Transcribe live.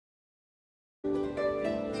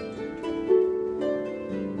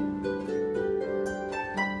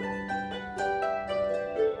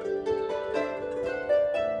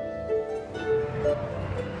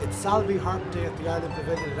Salvi Harp Day at the Ireland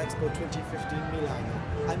Pavilion at Expo 2015 Milan.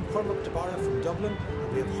 I'm Cormac from Dublin,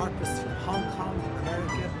 and we have harpists from Hong Kong,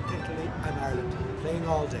 America, Italy and Ireland playing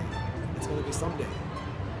all day. It's going to be some day.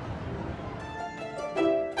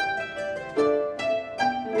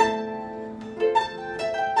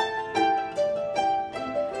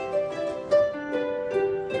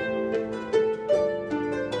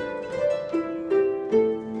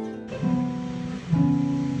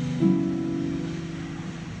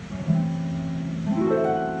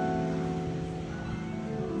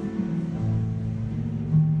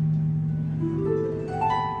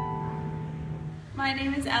 My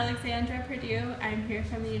name is Alexandra Purdue. I'm here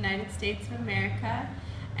from the United States of America,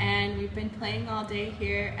 and we've been playing all day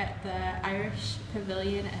here at the Irish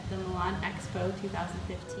Pavilion at the Milan Expo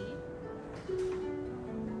 2015.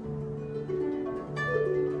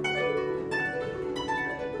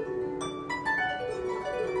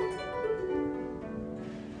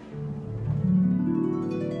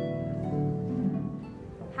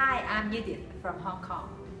 Hi, I'm Edith from Hong Kong.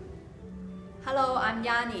 Hello, I'm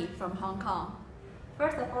Yani from Hong Kong.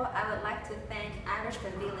 First of all, I would like to thank Irish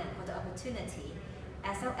Pavilion for the opportunity,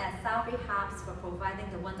 as well as Salvi Harps for providing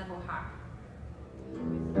the wonderful harp.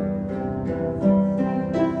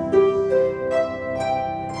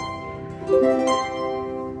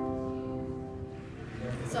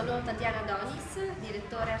 Sono Tatiana Donis,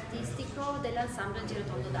 direttore artistico dell'ensemble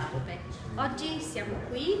Girotondo d'Arpe. Oggi siamo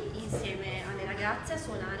qui insieme alle ragazze a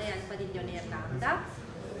suonare al Padiglione Irlanda.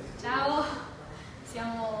 Ciao!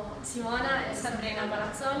 Siamo Simona e Sabrina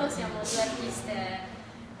Palazzolo, siamo due artiste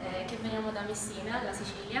che veniamo da Messina, dalla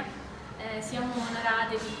Sicilia. Siamo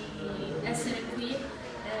onorate di essere qui,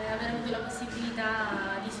 aver avuto la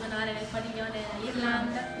possibilità di suonare nel Padiglione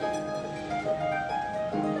Irlanda.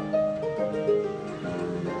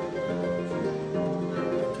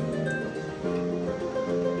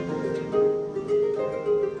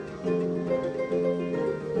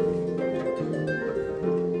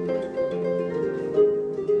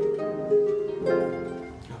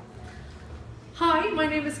 Hi, my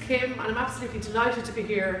name is Kim and I'm absolutely delighted to be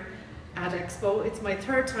here at Expo. It's my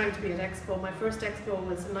third time to be at Expo. My first Expo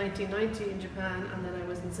was in 1990 in Japan, and then I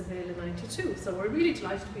was in Seville in 92, so we're really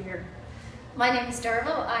delighted to be here. My name is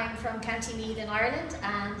Derval, I'm from County Meath in Ireland,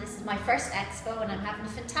 and this is my first Expo and I'm having a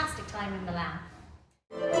fantastic time in Milan.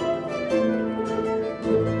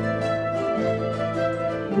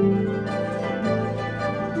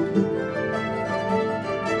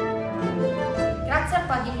 Grazie al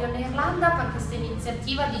Padiglione Irlanda per questa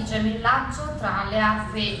iniziativa di gemellaggio tra le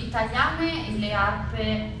arpe italiane e le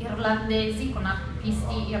arpe irlandesi con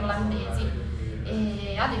arpisti irlandesi.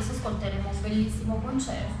 E adesso ascolteremo un bellissimo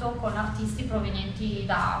concerto con artisti provenienti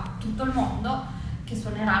da tutto il mondo che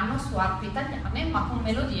suoneranno su arpe italiane ma con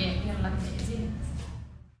melodie irlandesi.